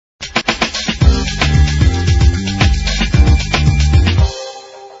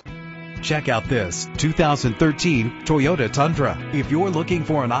check out this 2013 Toyota Tundra. If you're looking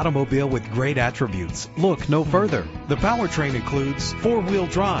for an automobile with great attributes, look no further. The powertrain includes four-wheel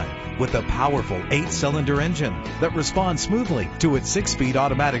drive with a powerful 8-cylinder engine that responds smoothly to its 6-speed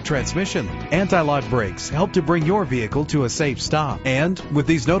automatic transmission. Anti-lock brakes help to bring your vehicle to a safe stop. And with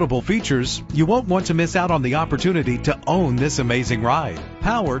these notable features, you won't want to miss out on the opportunity to own this amazing ride.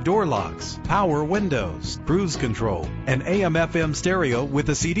 Power door locks, power windows, cruise control, an AM/FM stereo with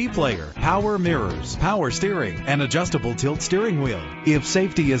a CD player, power mirrors, power steering, and adjustable tilt steering wheel. If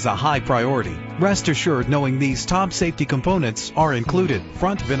safety is a high priority, rest assured knowing these top safety components are included: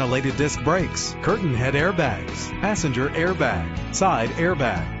 front ventilated disc brakes, curtain head airbags, passenger airbag, side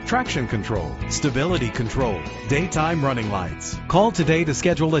airbag, traction control, stability control, daytime running lights. Call today to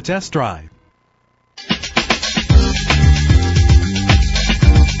schedule a test drive.